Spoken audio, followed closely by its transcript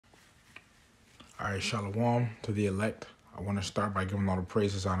All right, shalom to the elect. I want to start by giving all the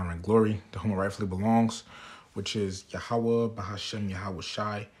praises, honor, and glory to whom it rightfully belongs, which is Yahweh, Bahashem, Yahweh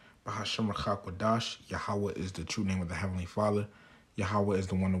Shai, Bahashem Rachak Wadash. Yahweh is the true name of the Heavenly Father. Yahweh is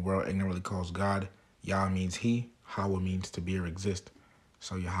the one the world ignorantly calls God. Yah means he, Hawa means to be or exist.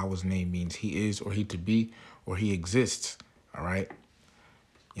 So Yahweh's name means he is, or he to be, or he exists. All right?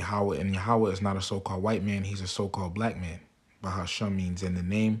 Yahweh, and Yahweh is not a so-called white man, he's a so-called black man. Bahashem means in the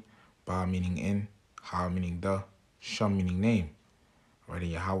name, Ba meaning in, Ha meaning the, Shem meaning name. Right,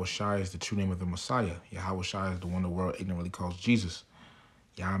 and Yahweh Shai is the true name of the Messiah. Yahweh Shai is the one the world ignorantly calls Jesus.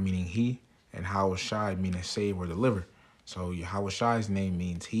 Yah meaning he, and Yahweh Shai meaning save or deliver. So Yahweh Shai's name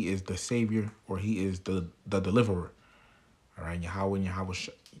means he is the savior, or he is the deliverer. All right, Yahweh and Yahweh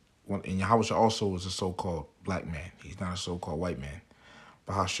Shai, and Yahweh Shai also is a so-called black man. He's not a so-called white man.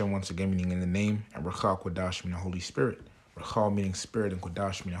 Bahashem, once again, meaning in the name, and Rachal Kodash meaning Holy Spirit. Rachal meaning spirit, and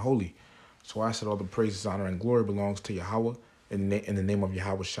Kodash meaning holy. So I said all the praises, honor, and glory belongs to Yahweh in the name of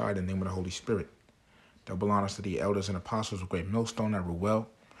Yahweh Shai, in the name of the Holy Spirit. Double honors to the elders and apostles of Great Millstone at Ruel.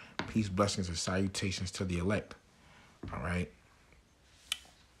 Peace, blessings, and salutations to the elect. All right.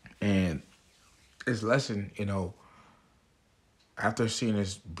 And this lesson, after seeing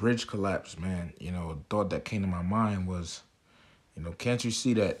this bridge collapse, man, a thought that came to my mind was, can't you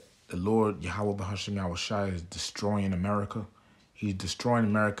see that the Lord, Yahweh Bahashem Yahweh Shai, is destroying America? He's destroying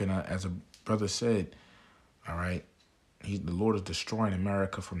America, and as a brother said, all right, the Lord is destroying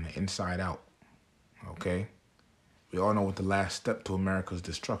America from the inside out, okay? We all know what the last step to America's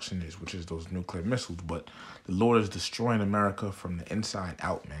destruction is, which is those nuclear missiles, but the Lord is destroying America from the inside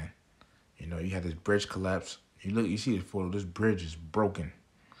out, man. You had this bridge collapse. You see this photo, this bridge is broken,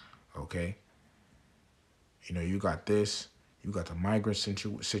 okay? You got this. You got the migrant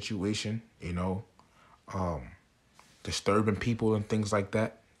situation, disturbing people and things like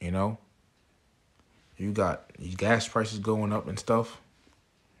that, You got gas prices going up and stuff,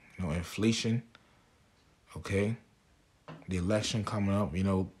 inflation, okay? The election coming up,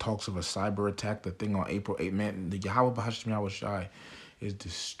 talks of a cyber attack, the thing on April 8th, man. The Yahweh Bahashem Yahweh Shai is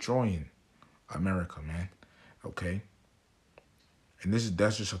destroying America, man, okay? And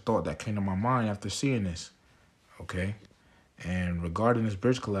that's just a thought that came to my mind after seeing this, okay? And regarding this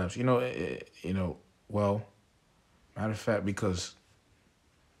bridge collapse, well, matter of fact, because,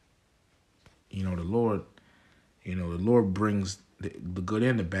 the Lord, the Lord brings the good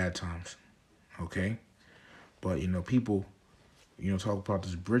and the bad times, okay? But, people, talk about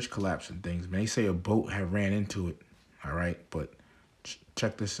this bridge collapse and things. Man, they say a boat had ran into it, all right? But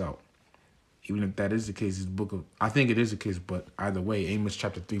check this out. Even if that is the case, I think it is the case, but either way, Amos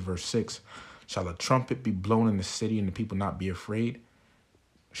chapter 3, verse 6, shall a trumpet be blown in the city and the people not be afraid?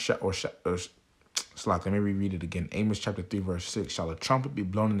 Let me reread it again. Amos chapter 3, verse 6. Shall a trumpet be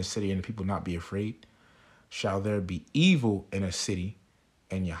blown in the city and the people not be afraid? Shall there be evil in a city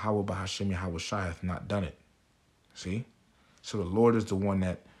and Yahweh Bahashem Yahweh Shai hath not done it? See? So the Lord is the one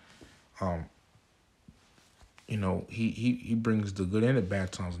that, he brings the good and the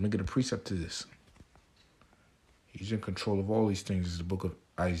bad times. Let me get a precept to this. He's in control of all these things. It's the book of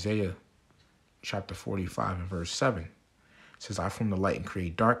Isaiah chapter 45 and verse 7. It says, I form the light and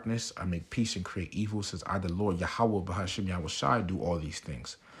create darkness. I make peace and create evil. It says, I, the Lord, Yahweh, Bahashem, Yahweh Shai, do all these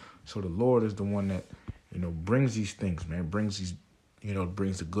things. So the Lord is the one that, brings these things, man. Brings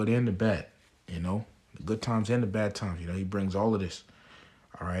the good and the bad, the good times and the bad times. He brings all of this.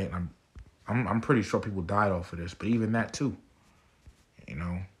 All right. I'm pretty sure people died off of this, but even that too, This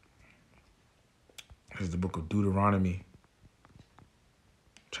is the book of Deuteronomy,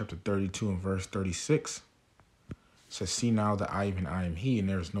 chapter 32 and verse 36. It says, see now that I am he, and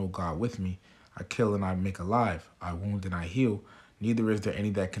there is no God with me. I kill and I make alive. I wound and I heal. Neither is there any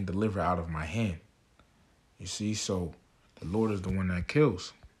that can deliver out of my hand. You see, so the Lord is the one that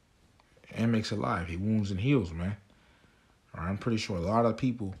kills and makes alive. He wounds and heals, man. All right, I'm pretty sure a lot of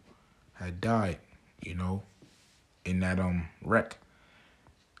people had died, in that wreck.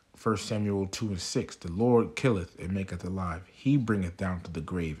 1 Samuel 2 and 6. The Lord killeth and maketh alive. He bringeth down to the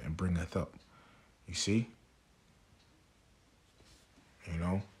grave and bringeth up. You see?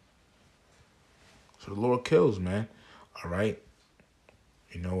 So the Lord kills, man. All right?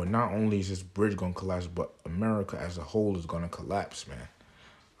 And not only is this bridge going to collapse, but America as a whole is going to collapse, man.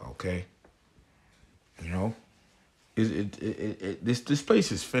 Okay? This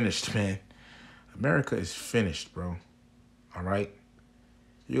place is finished, man. America is finished, bro. All right?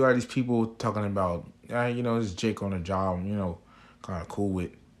 You got these people talking about, this Jake on the job, kind of cool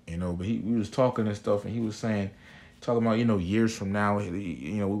with, but he was talking and stuff, and he was talking about, years from now,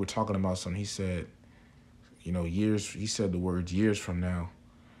 we were talking about something. He said, years, he said the words years from now.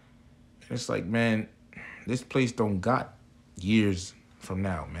 It's like, man, this place don't got years from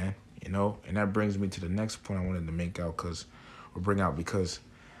now, man. And that brings me to the next point I wanted to make out because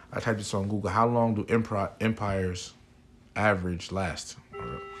I typed this on Google. How long do empires average last?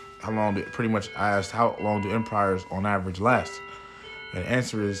 I asked how long do empires on average last? And the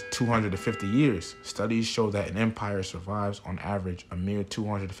answer is 250 years. Studies show that an empire survives on average a mere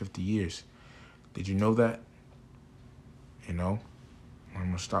 250 years. Did you know that? I'm going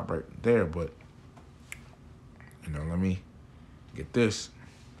to stop right there, but, let me get this.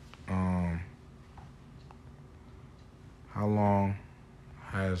 How long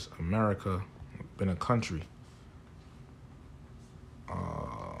has America been a country?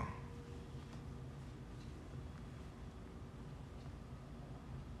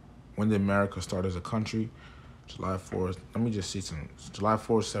 When did America start as a country? July 4th. Let me just see some. July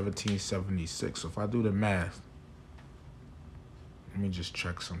 4th, 1776. So if I do the math, let me just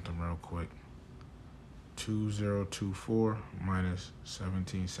check something real quick. 2024 minus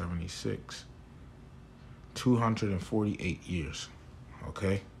 1776. 248 years.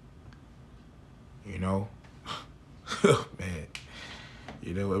 Okay? Man.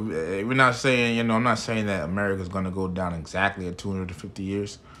 We're not saying, I'm not saying that America's going to go down exactly at 250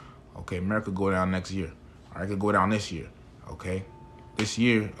 years. Okay, America go down next year. All right, it could go down this year. Okay? This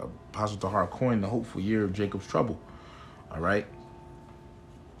year, Apostle Tahar coined the hopeful year of Jacob's trouble. All right?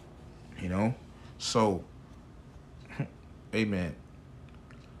 So, amen.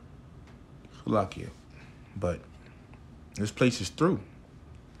 Lucky. But this place is through.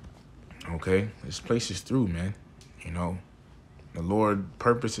 Okay? This place is through, man. The Lord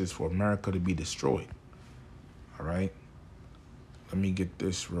purposes for America to be destroyed. All right? Let me get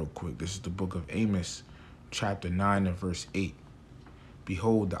this real quick. This is the book of Amos, chapter 9 and verse 8.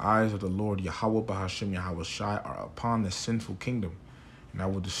 Behold, the eyes of the Lord Yahweh Bahashem Yahweh Shai are upon the sinful kingdom, and I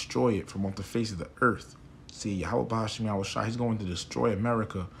will destroy it from off the face of the earth. See, Yahweh Bahashem Yahweh Shai, he's going to destroy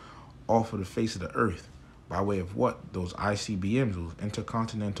America off of the face of the earth. By way of what? Those ICBMs, those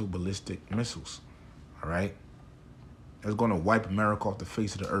intercontinental ballistic missiles. All right? It's going to wipe America off the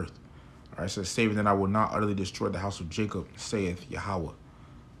face of the earth. All right, so saving that I will not utterly destroy the house of Jacob, saith Yahweh.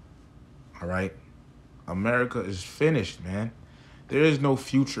 All right? America is finished, man. There is no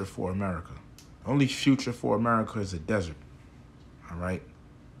future for America. The only future for America is a desert. All right?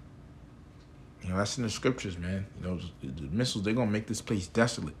 That's in the scriptures, man. The missiles, they're going to make this place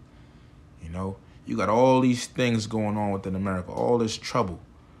desolate. You got all these things going on within America, all this trouble,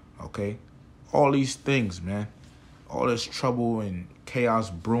 okay? All these things, man. All this trouble and chaos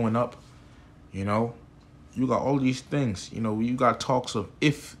brewing up, You got all these things. You got talks of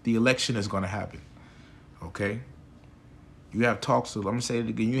if the election is going to happen, okay? You have talks of, I'm going to say it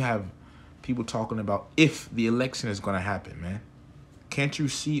again, you have people talking about if the election is going to happen, man. Can't you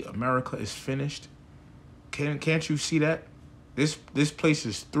see America is finished? Can't you see that? This place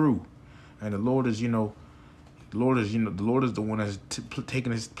is through. And the Lord is, the Lord is the one that's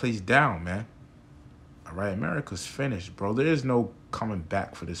taking this place down, man. All right, America's finished, bro. There is no coming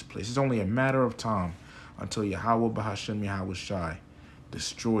back for this place. It's only a matter of time until Yahweh Bahashem Yahweh Shai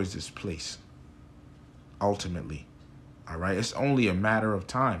destroys this place. Ultimately. All right, it's only a matter of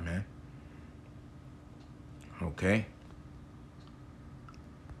time, man. Okay.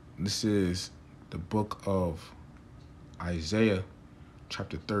 This is the book of Isaiah,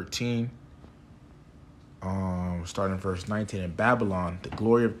 chapter 13. Starting verse 19. In Babylon, the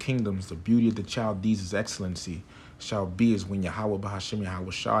glory of kingdoms, the beauty of the Chaldees' excellency shall be as when Yahweh Bahashem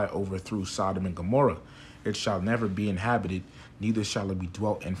Yahweh Shai overthrew Sodom and Gomorrah. It shall never be inhabited, neither shall it be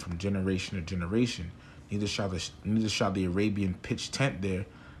dwelt in from generation to generation. Neither shall the Arabian pitch tent there,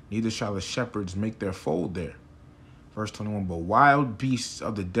 neither shall the shepherds make their fold there. Verse 21, but wild beasts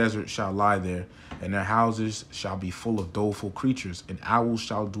of the desert shall lie there, and their houses shall be full of doleful creatures, and owls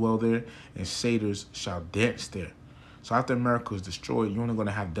shall dwell there, and satyrs shall dance there. So after America is destroyed, you're only going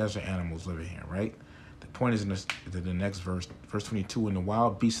to have desert animals living here, right? The point is in the next verse, verse 22, and the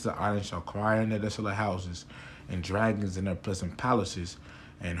wild beasts of the island shall cry in their desolate houses, and dragons in their pleasant palaces,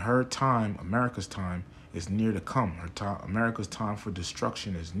 and her time, America's time, is near to come. America's time for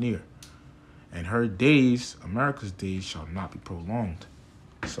destruction is near. And her days, America's days, shall not be prolonged.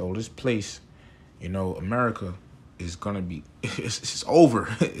 So this place, America is going to be, it's over.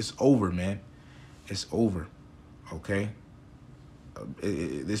 It's over, man. It's over, okay?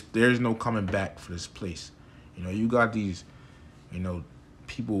 There's no coming back for this place. You got these,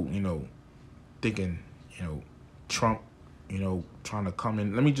 people, thinking, Trump, trying to come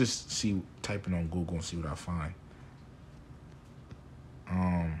in. Let me just type it on Google and see what I find.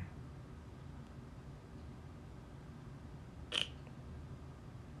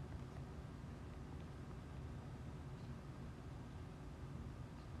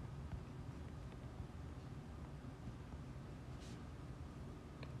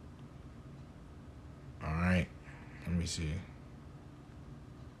 see.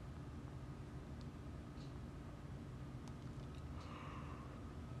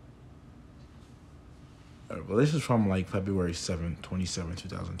 Well, this is from like February 7th,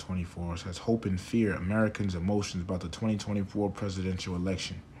 2024. It says, Hope and Fear, Americans' Emotions About the 2024 Presidential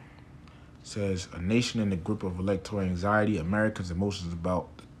Election. It says, a nation in the grip of electoral anxiety, Americans' emotions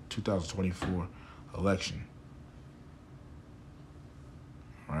about the 2024 election.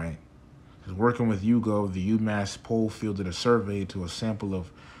 All right. Working with YouGov, the UMass poll fielded a survey to a sample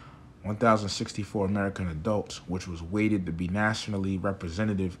of 1,064 American adults, which was weighted to be nationally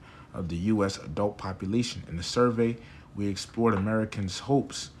representative of the U.S. adult population. In the survey, we explored Americans'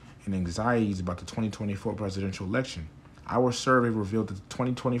 hopes and anxieties about the 2024 presidential election. Our survey revealed that the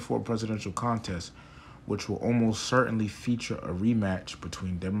 2024 presidential contest, which will almost certainly feature a rematch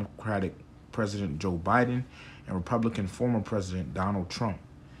between Democratic President Joe Biden and Republican former President Donald Trump,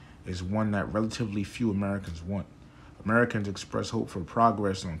 is one that relatively few Americans want. Americans express hope for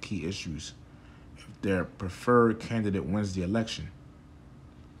progress on key issues if their preferred candidate wins the election.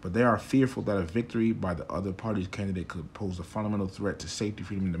 But they are fearful that a victory by the other party's candidate could pose a fundamental threat to safety,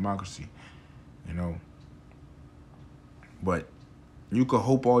 freedom, and democracy. You know? But you could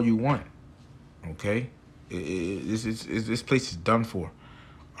hope all you want, okay? This place is done for,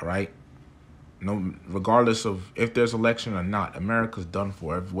 all right? No, regardless of if there's election or not, America's done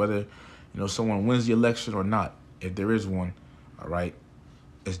for. Whether someone wins the election or not, if there is one, all right,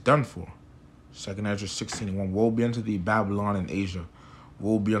 it's done for. 2nd Ezra 16:1. Woe be unto thee, Babylon and Asia.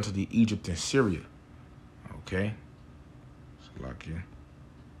 Woe be unto thee, Egypt and Syria. Okay, so like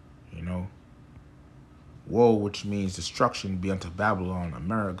woe, which means destruction, be unto Babylon,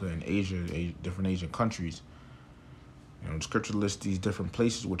 America, and Asia, different Asian countries. The scripture lists these different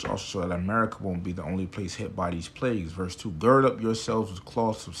places, which also show that America won't be the only place hit by these plagues. Verse 2, gird up yourselves with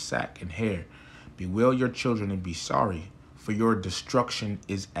cloths of sack and hair. Bewail your children and be sorry, for your destruction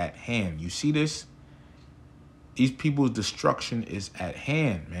is at hand. You see this? These people's destruction is at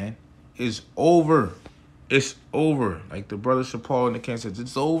hand, man. It's over. It's over. Like the brother Shapal in the camp says,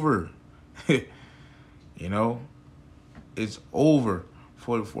 it's over. It's over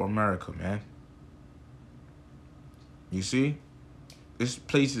for America, man. You see? This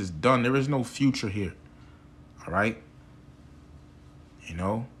place is done. There is no future here. All right?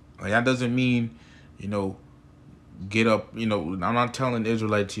 Like that doesn't mean, get up, I'm not telling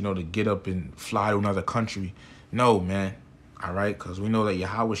Israelites, to get up and fly to another country. No, man. All right? Because we know that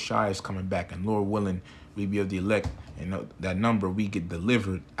Yahweh Shai is coming back, and Lord willing, we be of the elect, and that number, we get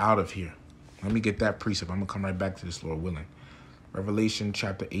delivered out of here. Let me get that precept. I'm going to come right back to this, Lord willing. Revelation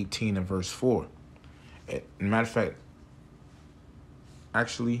chapter 18 and verse 4. Matter of fact,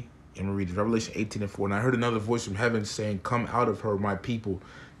 actually, I'm going to read it. Revelation 18 and 4. And I heard another voice from heaven saying, come out of her, my people,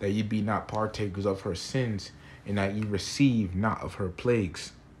 that ye be not partakers of her sins, and that ye receive not of her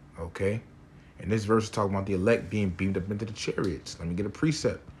plagues. Okay? And this verse is talking about the elect being beamed up into the chariots. Let me get a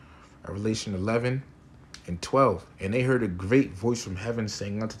precept. Revelation 11 and 12. And they heard a great voice from heaven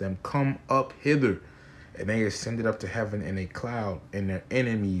saying unto them, come up hither. And they ascended up to heaven in a cloud, and their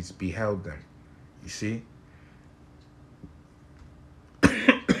enemies beheld them. You see?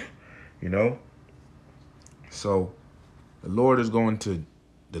 So the Lord is going to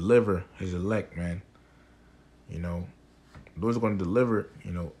deliver his elect, man. The Lord's going to deliver,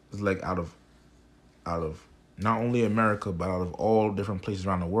 his elect out of not only America, but out of all different places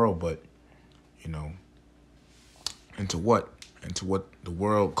around the world, but, into what the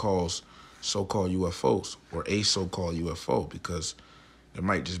world calls so-called UFOs, or a so-called UFO, because there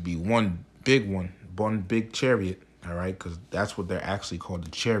might just be one big chariot, all right, because that's what they're actually called,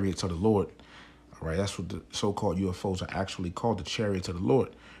 the chariots of the Lord. All right, that's what the so-called UFOs are actually called, the chariots of the Lord.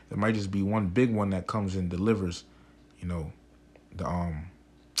 There might just be one big one that comes and delivers, the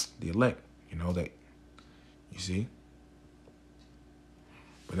elect, that, you see.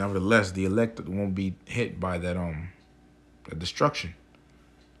 But nevertheless, the elect won't be hit by that the destruction,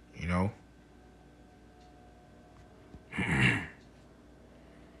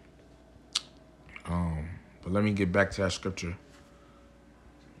 But let me get back to that scripture.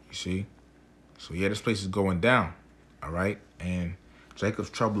 You see? So yeah, this place is going down. All right? And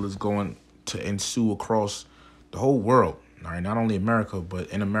Jacob's trouble is going to ensue across the whole world. All right? Not only America, but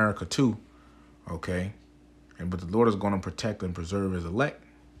in America too. Okay? But the Lord is going to protect and preserve his elect.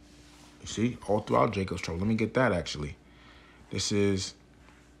 You see? All throughout Jacob's trouble. Let me get that actually. This is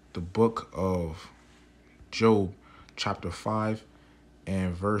the book of Job, chapter 5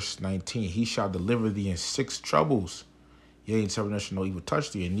 and verse 19. He shall deliver thee in 6 troubles. Yea, and 7 shall no evil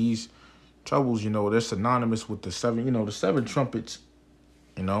touch thee. And these troubles, they're synonymous with the 7, the 7 trumpets,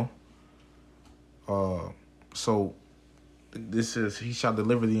 So this is, he shall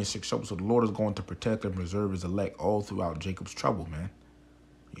deliver thee in 6 troubles. So the Lord is going to protect and preserve his elect all throughout Jacob's trouble, man.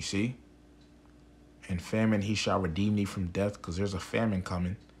 You see? In famine, he shall redeem thee from death, because there's a famine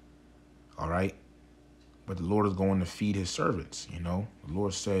coming. All right? But the Lord is going to feed his servants, you know. The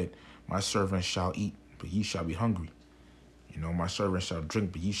Lord said, my servants shall eat, but ye shall be hungry. You know, my servants shall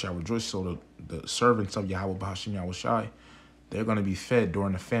drink, but ye shall rejoice. So the servants of Yahweh Bahashim Yahweh Shai, they're going to be fed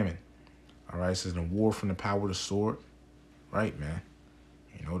during the famine. All right? It says, in war from the power of the sword. Right, man?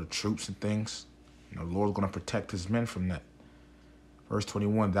 You know, the troops and things. You know, the Lord's going to protect his men from that. Verse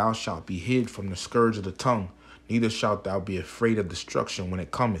 21, thou shalt be hid from the scourge of the tongue, neither shalt thou be afraid of destruction when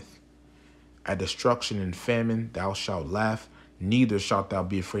it cometh. At destruction and famine thou shalt laugh, neither shalt thou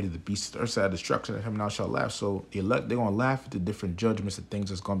be afraid of the beasts of the earth. At destruction and famine thou shalt laugh. So the elect, they're going to laugh at the different judgments and things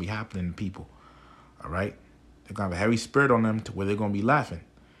that's going to be happening to people. All right? They're going to have a heavy spirit on them to where they're going to be laughing.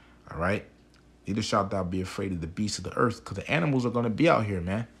 All right? Neither shalt thou be afraid of the beasts of the earth, because the animals are going to be out here,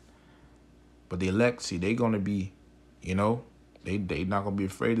 man. But the elect, see, they're going to be, you know, they not going to be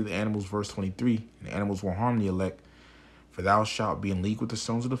afraid of the animals. Verse 23, and the animals won't harm the elect. For thou shalt be in league with the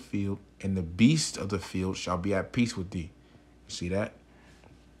stones of the field, and the beasts of the field shall be at peace with thee. You see that?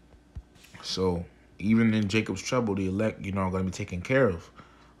 So even in Jacob's trouble, the elect, you know, are going to be taken care of.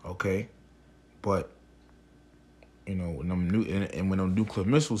 Okay? But, you know, when them nuclear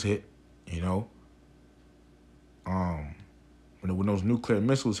missiles hit, you know, when those nuclear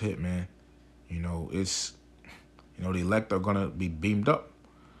missiles hit, man, you know, it's, you know, the elect are going to be beamed up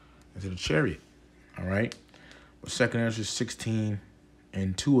into the chariot. All right? But 2 Ezra 16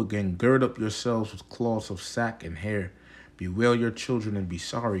 and 2 again, gird up yourselves with cloths of sack and hair. Bewail your children and be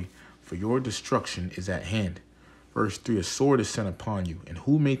sorry, for your destruction is at hand. Verse 3, a sword is sent upon you, and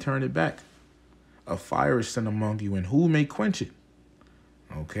who may turn it back? A fire is sent among you, and who may quench it?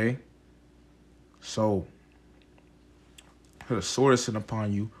 Okay? So, a sword is sent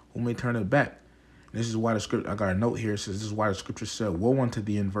upon you, who may turn it back? And this is why the scripture, I got a note here, it says, this is why the scripture said, woe unto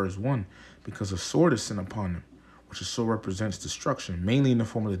thee in verse 1, because a sword is sent upon them, which a sword represents destruction, mainly in the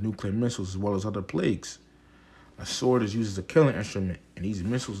form of the nuclear missiles as well as other plagues. A sword is used as a killing instrument, and these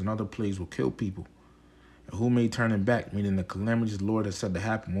missiles and other plagues will kill people. And who may turn it back, meaning the calamities the Lord has said to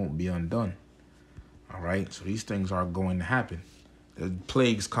happen won't be undone. All right, so these things are going to happen. The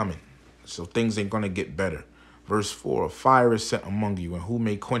plague's coming, so things ain't going to get better. Verse 4, a fire is set among you, and who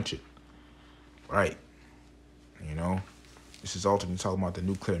may quench it? Right, you know, this is ultimately talking about the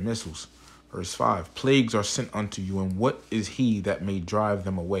nuclear missiles. Verse 5, plagues are sent unto you, and what is he that may drive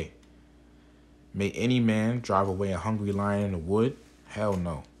them away? May any man drive away a hungry lion in the wood? Hell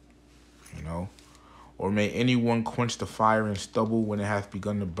no, you know. Or may anyone quench the fire in stubble when it hath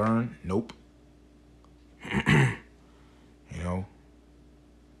begun to burn? Nope. You know.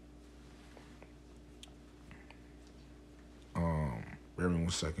 Bear with me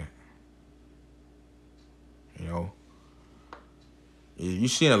 1 second. You know. You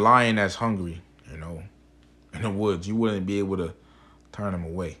see a lion that's hungry, you know, in the woods, you wouldn't be able to turn him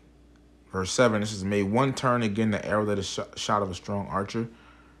away. Verse 7, this is, may one turn again the arrow that is shot of a strong archer,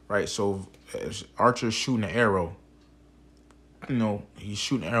 right? So if archer's shooting an arrow, you know, he's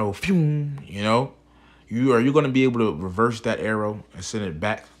shooting an arrow, phew, you know, are you going to be able to reverse that arrow and send it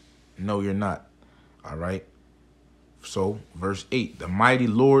back? No, you're not. All right. So verse 8, the mighty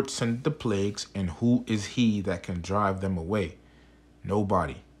Lord sent the plagues, and who is he that can drive them away?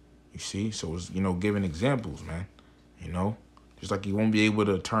 Nobody. You see? So it's, you know, giving examples, man. You know, just like you won't be able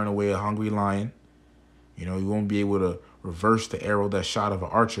to turn away a hungry lion. You know, you won't be able to reverse the arrow that shot of an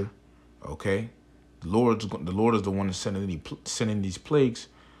archer. Okay? The Lord is the one that's sending these plagues.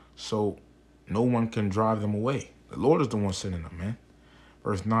 So no one can drive them away. The Lord is the one sending them, man.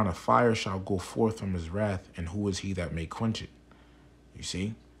 Verse 9, a fire shall go forth from his wrath, and who is he that may quench it? You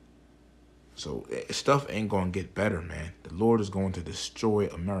see? So stuff ain't going to get better, man. The Lord is going to destroy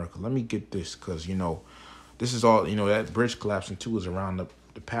America. Let me get this, because, you know, this is all, you know, that bridge collapsing too is around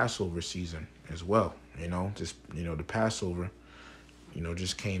the Passover season as well. You know, just, you know, the Passover, you know,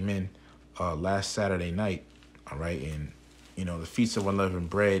 just came in last Saturday night. All right. And, you know, the Feast of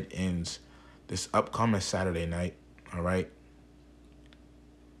Unleavened Bread ends this upcoming Saturday night. All right.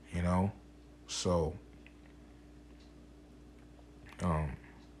 You know, so, you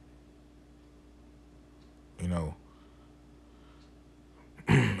know,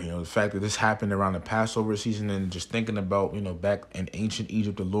 the fact that this happened around the Passover season, and just thinking about, you know, back in ancient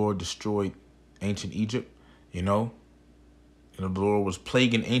Egypt, the Lord destroyed ancient Egypt, you know, the Lord was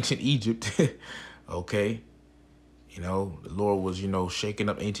plaguing ancient Egypt. Okay. You know, the Lord was, you know, shaking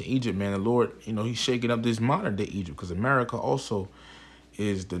up ancient Egypt, man. The Lord, you know, he's shaking up this modern day Egypt, because America also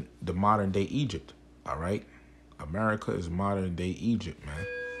is the modern day Egypt. All right. America is modern day Egypt, man.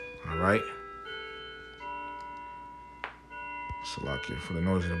 All right. Salakia for the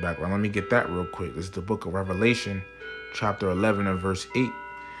noise in the background. Let me get that real quick. This is the book of Revelation, chapter 11 and verse 8.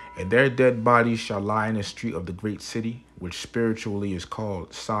 And their dead bodies shall lie in the street of the great city, which spiritually is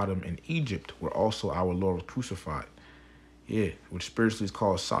called Sodom and Egypt, where also our Lord was crucified. Yeah, which spiritually is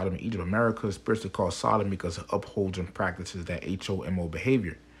called Sodom and Egypt. America is spiritually called Sodom because it upholds and practices that HOMO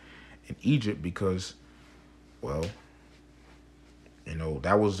behavior. In Egypt because, well, you know,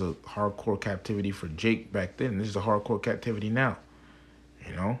 that was a hardcore captivity for Jake back then. This is a hardcore captivity now,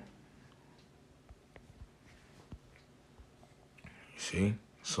 you know? You see?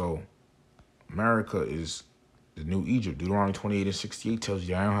 So, America is the new Egypt. Deuteronomy 28 and 68 tells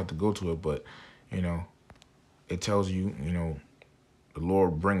you, I don't have to go to it, but, you know, it tells you, you know, the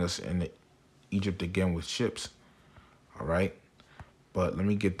Lord bring us into Egypt again with ships, all right? But let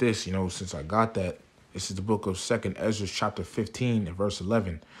me get this, you know, since I got that, this is the book of 2nd Ezra, chapter 15 and verse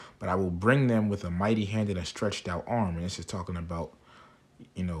 11. But I will bring them with a mighty hand and a stretched out arm. And this is talking about,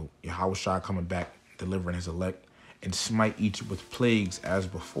 you know, Yahushua coming back, delivering his elect, and smite Egypt with plagues as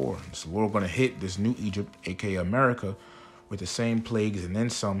before. And so we're going to hit this new Egypt, a.k.a. America, with the same plagues and then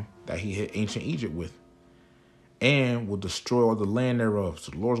some that he hit ancient Egypt with. And will destroy all the land thereof.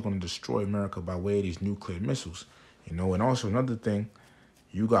 So the Lord's going to destroy America by way of these nuclear missiles. You know, and also another thing,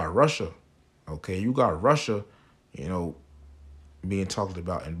 you got Russia. Okay, you got Russia, you know, being talked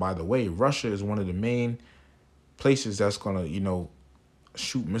about. And by the way, Russia is one of the main places that's going to, you know,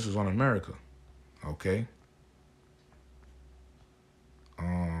 shoot missiles on America. Okay.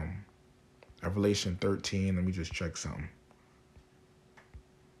 Revelation 13. Let me just check something.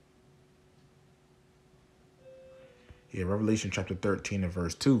 Yeah, Revelation chapter 13 and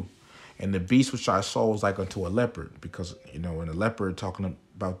verse 2. And the beast which I saw was like unto a leopard, because, you know, and the leopard talking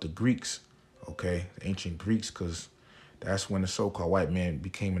about the Greeks, okay, the ancient Greeks, because that's when the so-called white man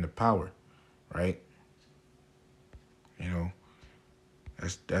became into power, right? You know,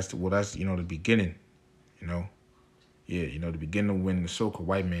 that's you know, the beginning, you know. Yeah, you know, the beginning when the so-called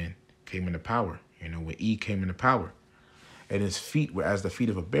white man came into power, you know, when E came into power. And his feet were as the feet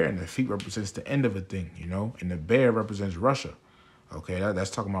of a bear, and the feet represents the end of a thing, you know, and the bear represents Russia. Okay, that's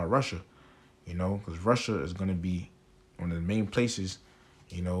talking about Russia, you know, because Russia is going to be one of the main places,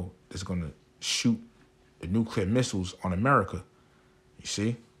 you know, that's going to shoot the nuclear missiles on America. You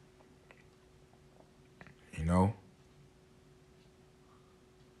see? You know?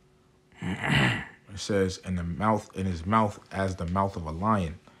 It says in his mouth as the mouth of a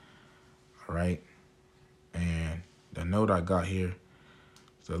lion. All right. And the note I got here,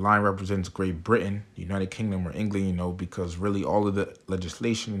 the lion represents Great Britain, United Kingdom, or England, you know, because really all of the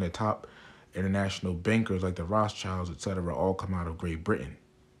legislation and the top international bankers like the Rothschilds, etc., all come out of Great Britain.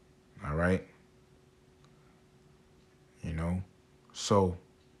 All right. You know, so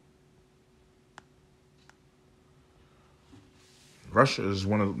Russia is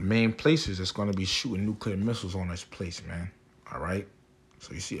one of the main places that's going to be shooting nuclear missiles on this place, man. All right.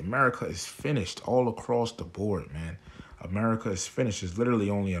 So you see, America is finished all across the board, man. America is finished. It's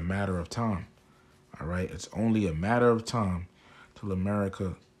literally only a matter of time. All right. It's only a matter of time till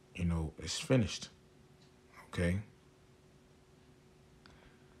America, you know, is finished. Okay.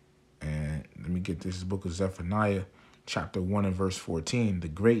 And let me get this book of Zephaniah, chapter 1 and verse 14. The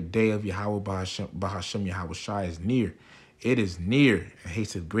great day of Yahweh Bahashem Yahweh Shai is near. It is near and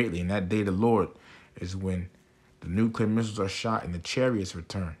hasted greatly. And that day of the Lord is when the nuclear missiles are shot and the chariots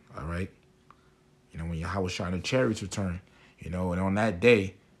return. All right. You know, when Yahweh Shai and the chariots return, you know, and on that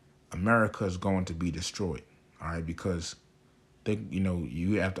day, America is going to be destroyed. All right. Because you know,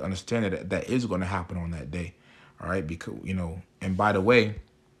 you have to understand that is going to happen on that day. All right. Because, you know, and by the way,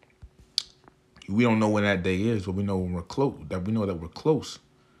 we don't know when that day is, but we know when we're close. We know that we're close.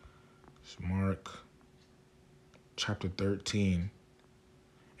 It's Mark chapter 13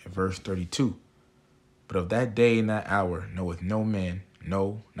 and verse 32. But of that day and that hour knoweth no man,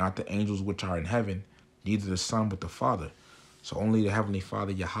 no, not the angels which are in heaven, neither the Son but the Father. So only the Heavenly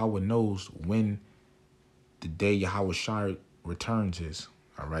Father, Yahweh, knows when the day Yahweh Shai returns is.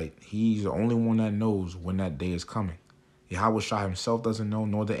 All right. He's the only one that knows when that day is coming. Yahweh Shai himself doesn't know,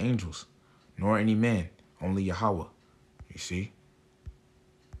 nor the angels, nor any man, only Yahweh. You see?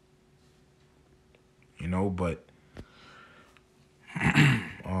 You know, but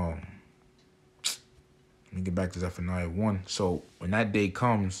let me get back to Zephaniah 1. So when that day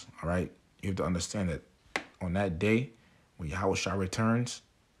comes, all right, you have to understand that on that day, when Yahweh Shai returns,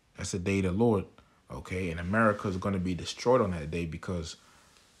 that's the day of the Lord, okay? And America is going to be destroyed on that day because,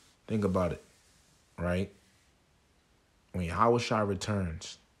 think about it, right? When Yahweh Shai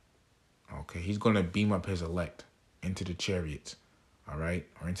returns, okay, he's going to beam up his elect, into the chariots, all right,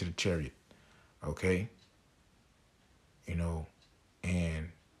 or into the chariot, okay? You know, and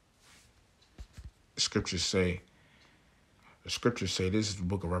the scriptures say, this is the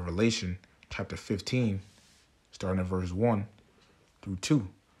book of Revelation, chapter 15, starting at verse 1 through 2.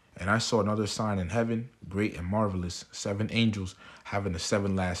 And I saw another sign in heaven, great and marvelous, 7 angels having the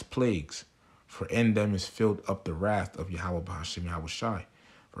 7 last plagues. For in them is filled up the wrath of Yahweh Bahashem Yahweh Shai.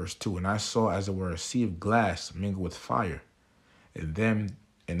 Verse 2, and I saw as it were a sea of glass mingled with fire. And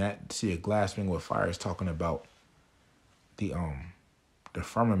that sea of glass mingled with fire is talking about the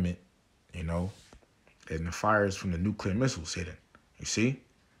firmament, you know, and the fires from the nuclear missiles hitting. You see?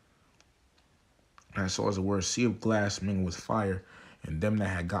 And I saw as it were a sea of glass mingled with fire, and them that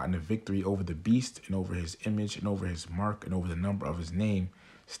had gotten the victory over the beast, and over his image, and over his mark, and over the number of his name,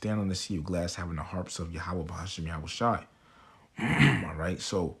 stand on the sea of glass, having the harps of Yahweh Bahashem Yahweh Shai. All right,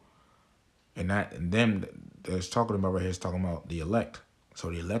 so, and them that's talking about right here is talking about the elect.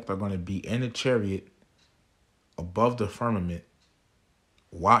 So the elect are going to be in the chariot above the firmament,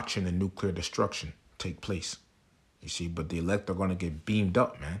 watching the nuclear destruction take place. You see, but the elect are going to get beamed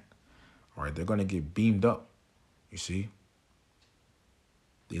up, man. All right, they're going to get beamed up. You see,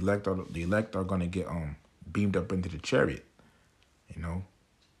 the elect are going to get beamed up into the chariot. You know.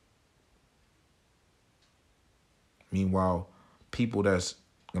 Meanwhile, people that's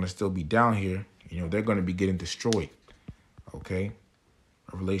going to still be down here, you know, they're going to be getting destroyed. Okay?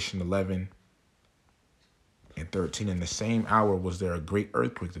 Revelation 11 and 13. In the same hour was there a great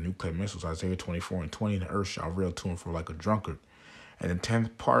earthquake, the nuclear missiles, Isaiah 24 and 20. The earth shall rail to and fro like a drunkard. And the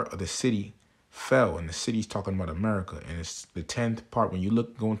 10th part of the city fell. And the city's talking about America. And it's the 10th part. When you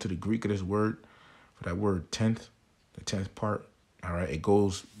go into the Greek of this word, for that word 10th, the 10th part, all right, it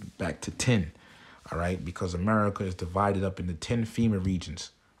goes back to 10. All right, because America is divided up into 10 FEMA regions.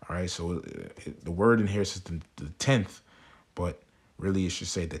 All right, so the word in here says the 10th, but really it should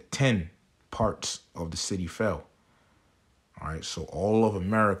say the 10 parts of the city fell. All right, so all of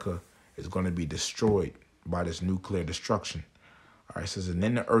America is going to be destroyed by this nuclear destruction. All right, it says, and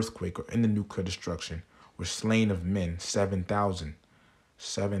in the earthquake or in the nuclear destruction were slain of men 7,000.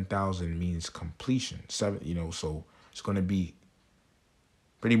 7,000 means completion. So it's going to be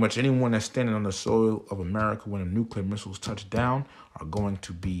pretty much anyone that's standing on the soil of America when the nuclear missiles touch down are going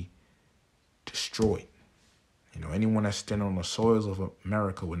to be destroyed. You know, anyone that's standing on the soils of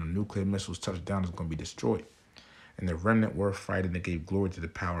America when the nuclear missiles touch down is going to be destroyed. And the remnant were frightened and gave glory to the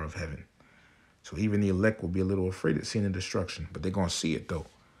power of heaven. So even the elect will be a little afraid of seeing the destruction, but they're going to see it though.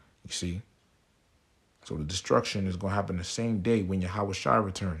 You see? So the destruction is going to happen the same day when Yahweh Shai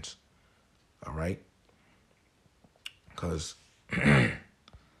returns. All right? Because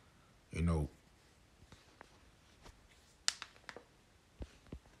you know,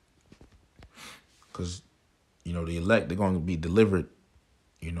 the elect, they're going to be delivered,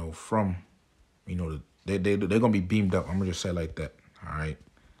 you know, from, you know, they're going to be beamed up. I'm going to just say it like that. All right.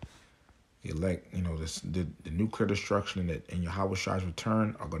 The elect, you know, the nuclear destruction and Yahweh Shai's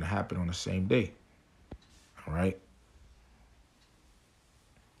return are going to happen on the same day. All right.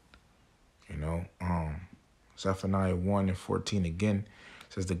 You know, Zephaniah 1 and 14 again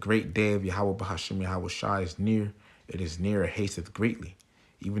says, the great day of Yahweh Bahashem Yahweh Shai is near. It is near, it hasteth greatly.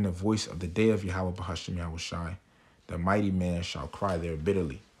 Even the voice of the day of Yahweh Bahashem Yahweh Shai, the mighty man shall cry there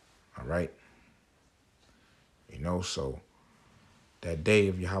bitterly. All right. You know, so that day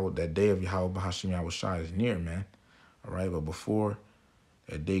of Yahweh Bahashem Yahweh Shai is near, man. All right. But before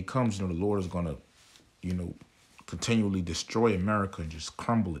that day comes, you know, the Lord is going to, you know, continually destroy America and just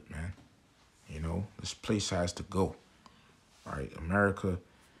crumble it, man. You know, this place has to go. All right, America.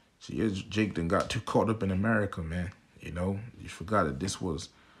 See, Jake done got too caught up in America, man. You know, you forgot that this was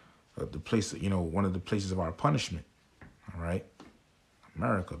the place, you know, one of the places of our punishment. All right,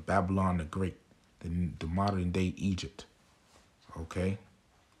 America, Babylon the Great, the modern day Egypt. Okay,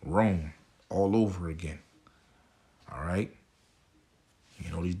 Rome, all over again. All right,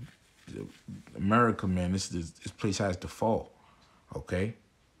 you know, America, man, this place has to fall. Okay,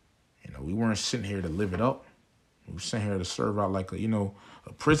 you know, we weren't sitting here to live it up. We were sitting here to serve out like a, you know,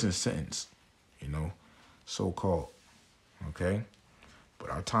 a prison sentence, you know, so-called. Okay, but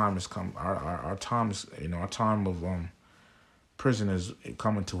our time has come. Our time is, you know, our time of prison is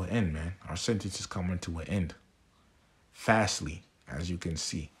coming to an end, man. Our sentence is coming to an end, fastly, as you can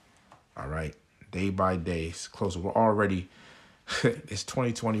see. All right, day by day, it's closer. We're already. It's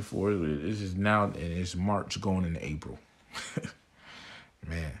 2024. This is now, and it's March going into April.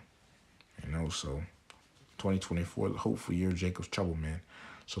 Man, you know, so 2024, hopeful year of Jacob's trouble, man.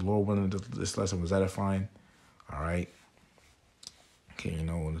 So Lord willing, this lesson was edifying. All right. Okay, you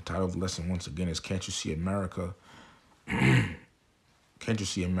know, and the title of the lesson once again is, Can't You See America Can't you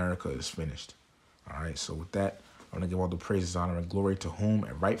see America is finished? All right, so with that, I'm going to give all the praises, honor, and glory to whom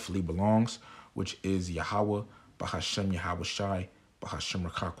it rightfully belongs, which is Yahweh, Bahashem Yahweh Shai, Bahashem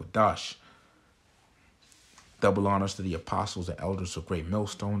Rakakwadash. Double honors to the apostles and elders of Great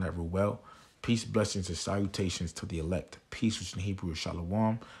Millstone that rule well. Peace, blessings, and salutations to the elect. Peace, which in Hebrew is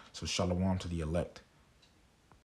shalom. So shalom to the elect.